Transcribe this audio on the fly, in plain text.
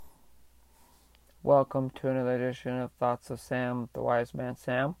Welcome to another edition of Thoughts of Sam, the Wise Man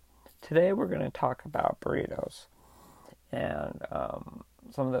Sam. Today we're going to talk about burritos and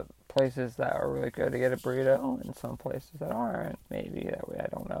some of the places that are really good to get a burrito and some places that aren't. Maybe that way, I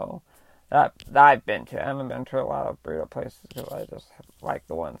don't know. That I've been to. I haven't been to a lot of burrito places because I just like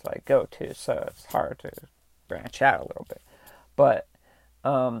the ones I go to, so it's hard to branch out a little bit. But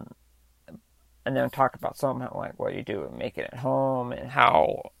um, and then talk about some like what you do and make it at home and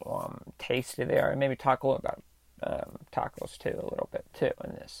how tasty they are, and maybe talk a little about tacos too, a little bit too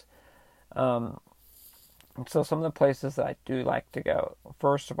in this. Um, so some of the places that I do like to go,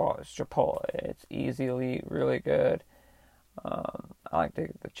 first of all, is Chipotle. It's easily really good. I like the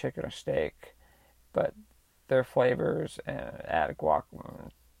chicken or steak, but their flavors and add guac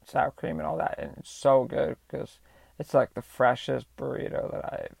and sour cream and all that, and it's so good because it's like the freshest burrito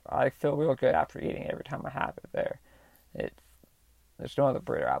that I feel real good after eating every time I have it there. It There's no other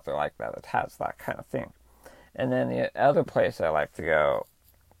burrito out there like that has that kind of thing. And then the other place I like to go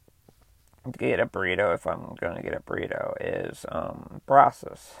to get a burrito, if I'm going to get a burrito, is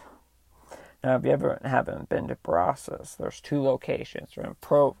Brazos. Now, if you haven't been to Brazos, there's two locations. They're in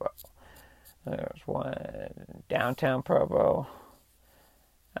Provo. There's one in downtown Provo,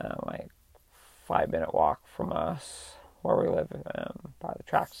 like 5-minute walk from us where we live, by the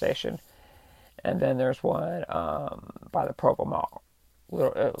track station. And then there's one by the Provo Mall,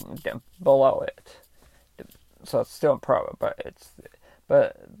 below it. So it's still in Provo, but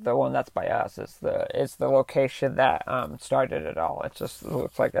the one that's by us is the location that started it all. It just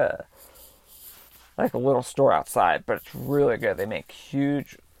looks like a little store outside, but it's really good. They make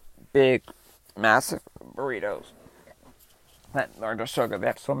huge, big, massive burritos that are just so good. They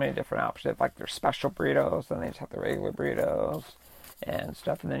have so many different options. They have like their special burritos, and they just have the regular burritos and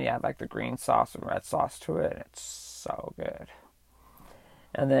stuff. And then you add like the green sauce and red sauce to it, and it's so good.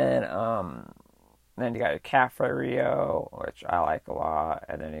 And then you got your Cafe Rio, which I like a lot.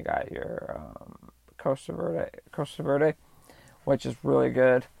 And then you got your Costa Verde, which is really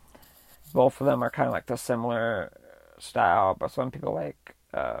good. Both of them are kind of like the similar style, but some people like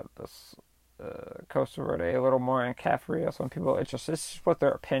this Costa Verde a little more in Cafe Rio. Some people, it's just what their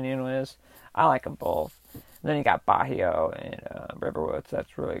opinion is. I like them both. And then you got Bajío and Riverwoods.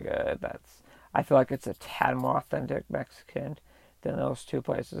 That's really good. I feel like it's a tad more authentic Mexican than those two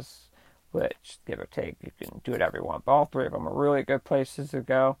places, which, give or take, you can do whatever you want. But all three of them are really good places to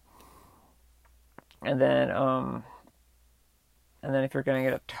go. And then if you're gonna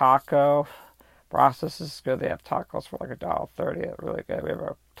get a taco, Brazos is good. They have tacos for like $1.30. They're really good. We have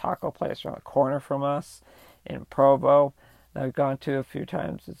a taco place around the corner from us in Provo that I've gone to a few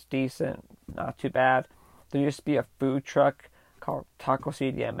times. It's decent, not too bad. There used to be a food truck called Taco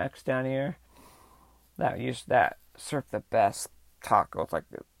CDMX down here that served the best tacos. Like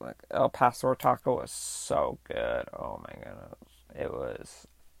El Paso taco was so good. Oh my goodness, it was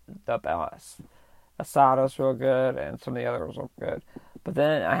the best. Asado's real good, and some of the others are good. But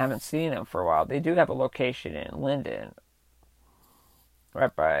then I haven't seen them for a while. They do have a location in Linden,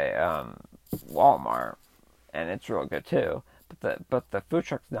 right by Walmart, and it's real good too. But the food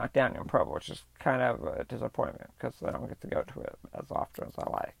truck's not down in Provo, which is kind of a disappointment because I don't get to go to it as often as I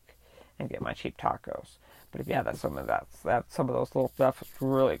like and get my cheap tacos. But if you have some of those little stuff, it's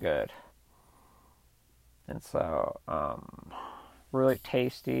really good. And so, really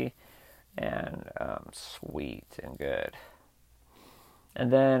tasty and sweet and good.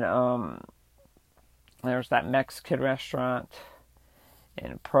 And then there's that Mexican restaurant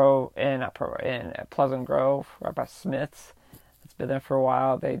in Pleasant Grove, right by Smith's. It's been there for a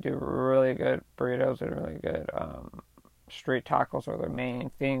while. They do really good burritos and really good street tacos are their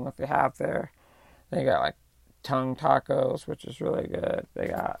main thing that they have there. They got like tongue tacos, which is really good.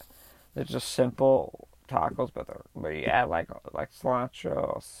 They're just simple tacos, but you add like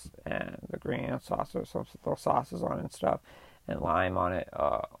cilantro and the green sauce or some little sauces on it and stuff, and lime on it.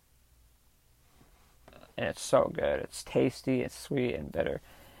 And it's so good. It's tasty, it's sweet and bitter.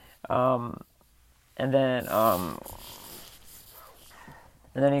 And then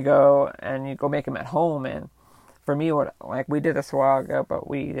you go make them at home. And for me, we did this a while ago, but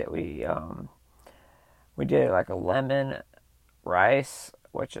we did like a lemon rice,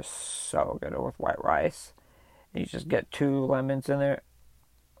 which is so good with white rice. And you just get 2 lemons in there,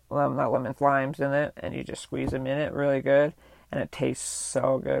 not lemons, limes in it, and you just squeeze them in it really good. And it tastes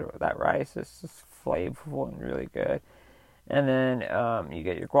so good with that rice. It's just flavorful and really good. And then you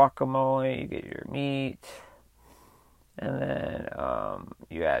get your guacamole, you get your meat, and then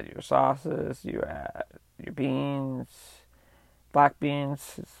you add your sauces, you add your beans, black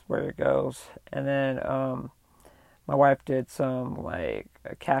beans is where it goes. And then My wife did some like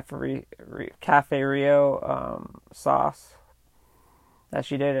a Cafe Rio sauce that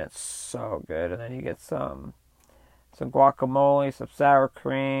she did. It's so good. And then you get some guacamole, some sour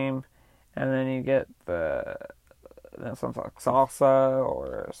cream, and then you get some like salsa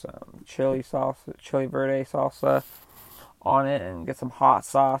or some chili sauce, chili verde salsa on it, and get some hot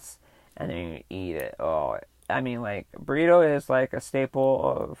sauce, and then you eat it. Oh, I mean, like burrito is like a staple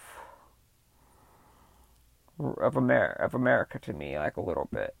of America to me, like a little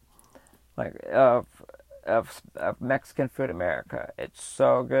bit, like of Mexican food America. It's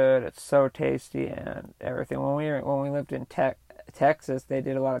so good, it's so tasty, and everything. When we lived in Texas, they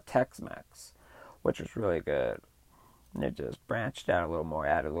did a lot of Tex-Mex, which was really good. And it just branched out a little more,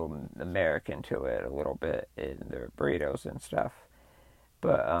 added a little American to it a little bit in their burritos and stuff.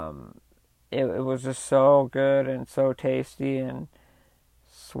 But it was just so good and so tasty and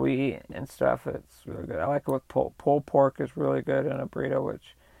sweet and stuff. It's really good. I like it with pulled pork is really good in a burrito,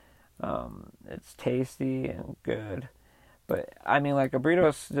 which it's tasty and good. But I mean, like a burrito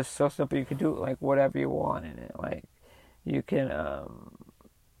is just so simple. You can do like whatever you want in it. Like you can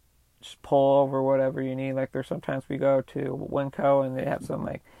just pull over whatever you need. Like there's sometimes we go to Winco and they have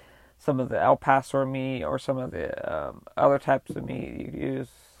some of the El Paso meat or some of the other types of meat you use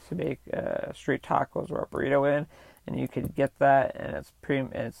to make street tacos or a burrito in, and you can get that, and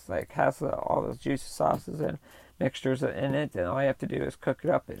it's like has all those juicy sauces and mixtures in it, and all you have to do is cook it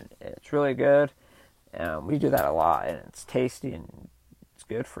up, and it's really good. We do that a lot, and it's tasty and it's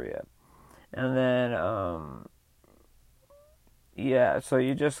good for you. And then yeah, so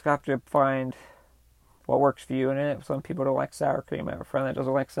you just have to find what works for you in it. Some people don't like sour cream. I have a friend that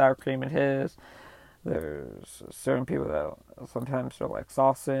doesn't like sour cream in his. There's certain people that sometimes don't like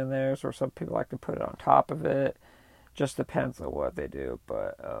salsa in theirs, or some people like to put it on top of it. Just depends on what they do,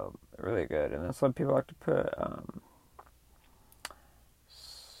 but really good. And then some people like to put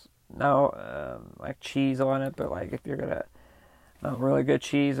like cheese on it, but like if you're gonna really good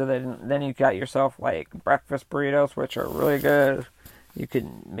cheese, and then you got yourself like breakfast burritos, which are really good. You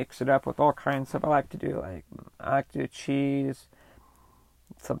can mix it up with all kinds of. I like to do cheese,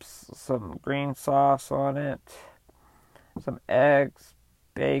 some green sauce on it, some eggs,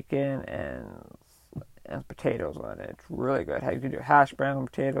 bacon, and potatoes on it. It's really good. You can do hash brown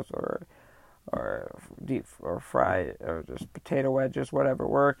potatoes or deep or fried or just potato wedges, whatever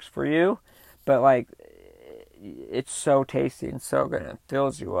works for you. But like, it's so tasty and so good, and it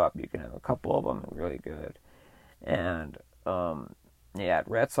fills you up. You can have a couple of them, and really good. And yeah,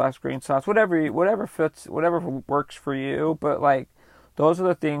 red sauce, green sauce, whatever fits, whatever works for you. But like, those are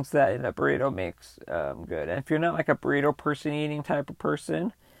the things that in a burrito makes good. And if you're not like a burrito person eating type of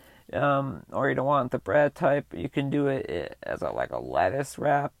person, or you don't want the bread type, you can do it as like a lettuce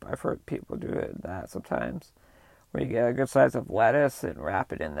wrap. I've heard people do that sometimes, where you get a good size of lettuce and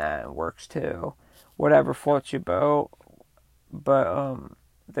wrap it in that, and it works too. Whatever floats your boat. But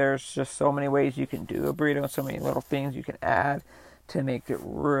there's just so many ways you can do a burrito, and so many little things you can add to make it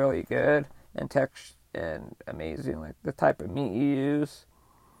really good and and amazing. Like the type of meat you use,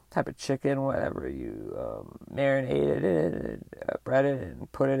 type of chicken, whatever you marinated it and bread it and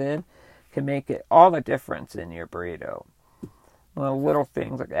put it in, can make it all the difference in your burrito. Little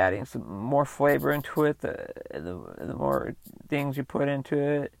things like adding some more flavor into it, the more things you put into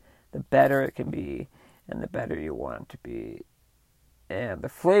it, the better it can be, and the better you want it to be. And the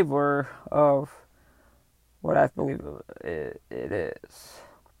flavor of what I believe it is.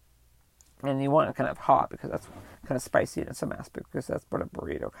 And you want it kind of hot, because that's kind of spicy in some aspect, because that's what a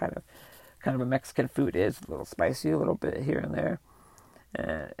burrito kind of a Mexican food is, a little spicy, a little bit here and there,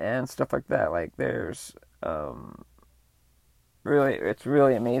 and stuff like that. Like there's it's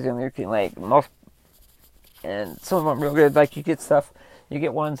really amazing. You can like and some of them are real good. Like you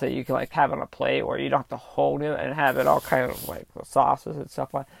get ones that you can like have on a plate where you don't have to hold it and have it all kind of like the sauces and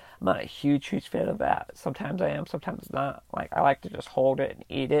stuff like. I'm not a huge fan of that. Sometimes I am, sometimes not. Like I like to just hold it and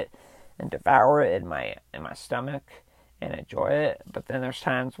eat it and devour it in my stomach and enjoy it. But then there's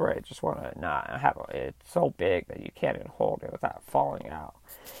times where I just want to not have it. It's so big that you can't even hold it without falling out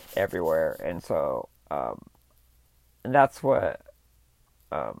everywhere. And so and that's what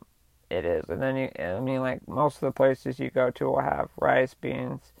it is. And then like most of the places you go to will have rice,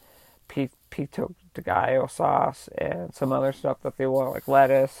 beans, pico de gallo sauce, and some other stuff that they want, like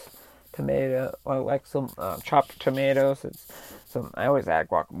lettuce, tomato, like some chopped tomatoes. I always add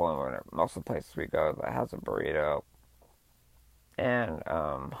guacamole whenever most of the places we go that has a burrito, and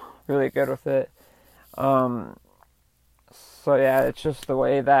really good with it. So yeah, it's just the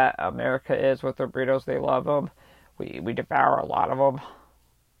way that America is with their burritos. They love them. We devour a lot of them.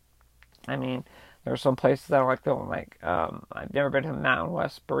 I mean, There's some places I don't like going. Like I've never been to Mountain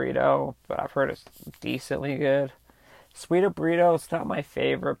West Burrito, but I've heard it's decently good. Sweeter Burrito is not my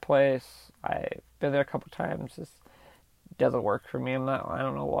favorite place. I've been there a couple times. It doesn't work for me. I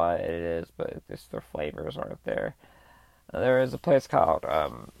don't know what it is, but just their flavors aren't there. There is a place called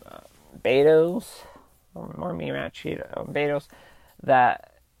Betos, or Me Ranchito, Betos,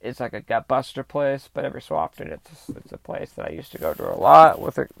 that is like a gut buster place, but every so often it's a place that I used to go to a lot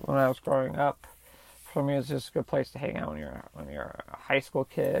with it when I was growing up. For me, it's just a good place to hang out when you're a high school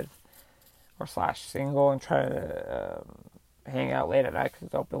kid or slash single and try to hang out late at night because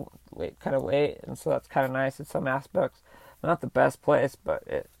it's open late, kind of late, and so that's kind of nice in some aspects. Not the best place, but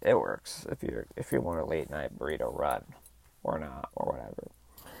it works if you want a late night burrito run or not or whatever.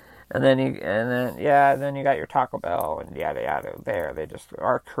 And then you got your Taco Bell and yada yada. There, they just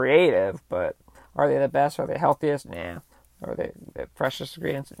are creative, but are they the best? Are they healthiest? Nah. Are they the freshest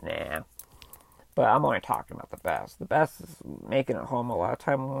ingredients? Nah. But I'm only talking about the best. The best is making it home. A lot of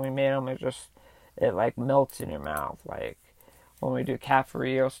time when we made them, it like melts in your mouth. Like when we do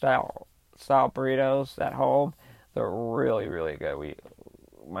Cafeteria style burritos at home, they're really, really good.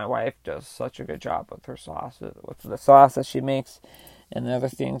 My wife does such a good job with her sauces, with the sauce that she makes, and the other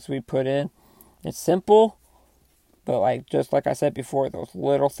things we put in. It's simple, but like just like I said before, those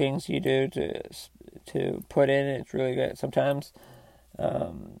little things you do to put in it, it's really good. Sometimes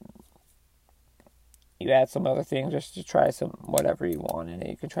you add some other things just to try some whatever you want in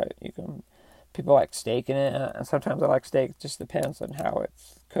it. People like steak in it, and sometimes I like steak. It just depends on how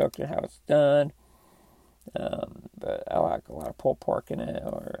it's cooked and how it's done. But I like a lot of pulled pork in it,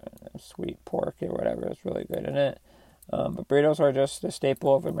 or sweet pork or whatever. It's really good in it. But burritos are just a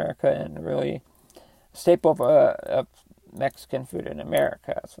staple of America, and really a staple of Mexican food in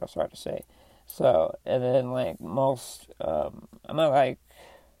America. That's what I was trying to say. So, and then like most, I'm not like,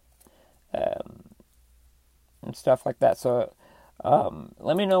 and stuff like that. So,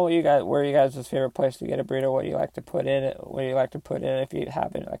 let me know where you guys' favorite place to get a burrito. What you like to put in it. What you like to put in. If you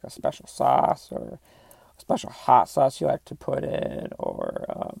have it like a special sauce or a special hot sauce you like to put in,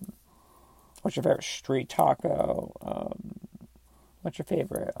 or what's your favorite street taco? What's your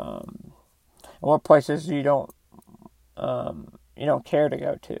favorite? And what places you don't care to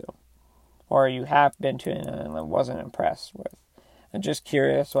go to, or you have been to and wasn't impressed with. I'm just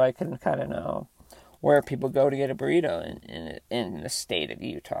curious, so I can kind of know where people go to get a burrito in the state of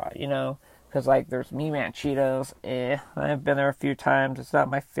Utah, because like there's Me Ranchitos. I've been there a few times. It's not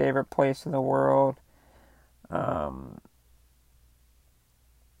my favorite place in the world.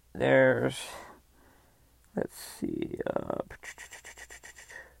 There's, let's see,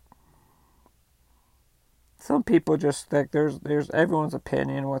 some people just think there's everyone's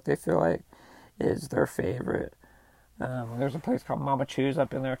opinion, what they feel like is their favorite. There's a place called Mama Chu's. I've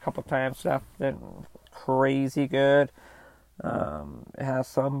been there a couple times. Stuff been crazy good. It has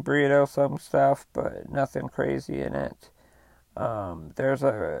some burrito, some stuff, but nothing crazy in it. There's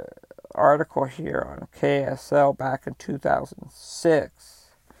a article here on KSL back in 2006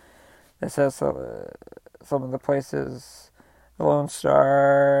 that says some of the places, the Lone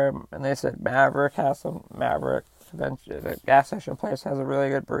Star, and they said Maverick has some Maverick. The gas station place has a really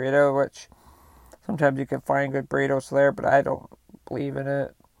good burrito, which sometimes you can find good burritos there, but I don't believe in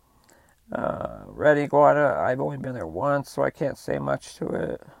it. Red Iguana, I've only been there once, so I can't say much to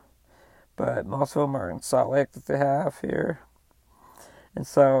it. But most of them are in Salt Lake that they have here. And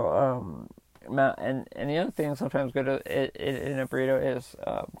so, and the other thing sometimes good in a burrito is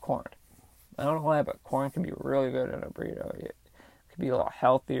corn. I don't know why, but corn can be really good in a burrito. It can be a little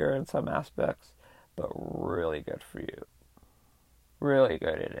healthier in some aspects, but really good for you. Really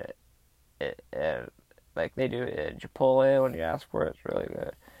good in it. And like they do it in Chipotle when you ask for it, it's really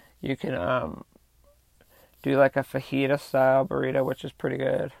good. You can do like a fajita style burrito, which is pretty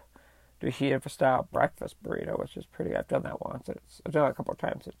good. Do a fajita style breakfast burrito, which is pretty good. I've done that once. I've done it a couple of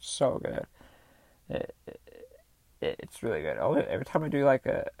times. It's so good. It's really good. Every time I do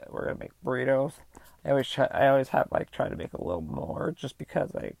we're gonna make burritos, I always have try to make a little more, just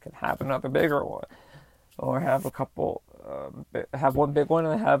because I can have another bigger one, or have a couple. Have one big one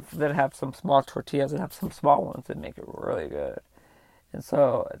and have some small tortillas and have some small ones and make it really good. And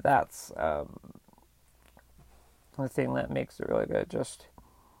so that's the thing that makes it really good. Just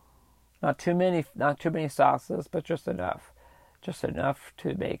not too many sauces, but just enough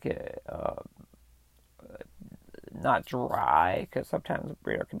to make it not dry, because sometimes a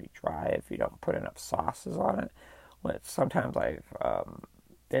burrito can be dry if you don't put enough sauces on it. Sometimes I've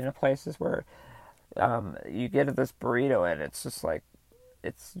been in places where you get this burrito and it's just like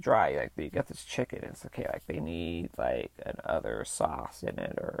it's dry. Like you get this chicken, it's okay. Like they need like another sauce in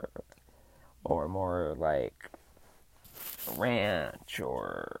it, or more like ranch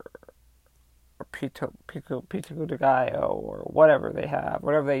or pico de gallo or whatever they have,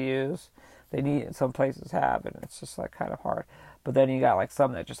 whatever they use. They need some places have, and it's just like kind of hard. But then you got like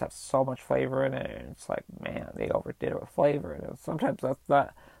some that just have so much flavor in it, and it's like, man, they overdid it with flavor. And sometimes that's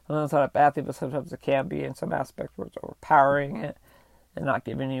not a bad thing, but sometimes it can be in some aspects where it's overpowering it and not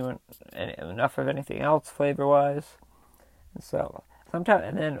giving you enough of anything else flavor wise. And so sometimes,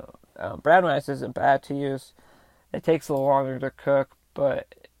 and then brown rice isn't bad to use. It takes a little longer to cook,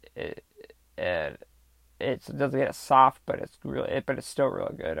 but it doesn't get soft, but it's still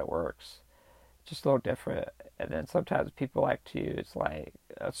really good. It works. It's just a little different. And then sometimes people like to use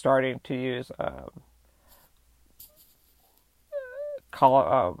starting to use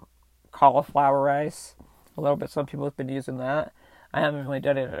cauliflower rice a little bit. Some people have been using that. I haven't really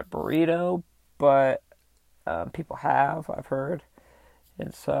done it in a burrito, but people have, I've heard.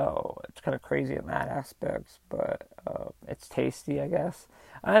 And so it's kind of crazy in that aspect, but it's tasty, I guess.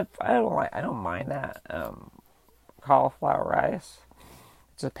 I don't mind that cauliflower rice.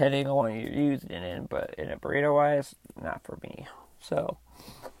 It's depending on what you're using it in, but in a burrito wise, not for me. So,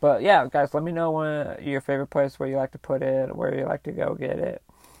 but yeah, guys, let me know your favorite place where you like to put it, where you like to go get it.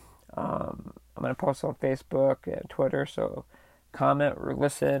 I'm gonna post on Facebook and Twitter, so comment or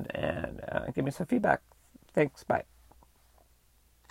listen and give me some feedback. Thanks, bye.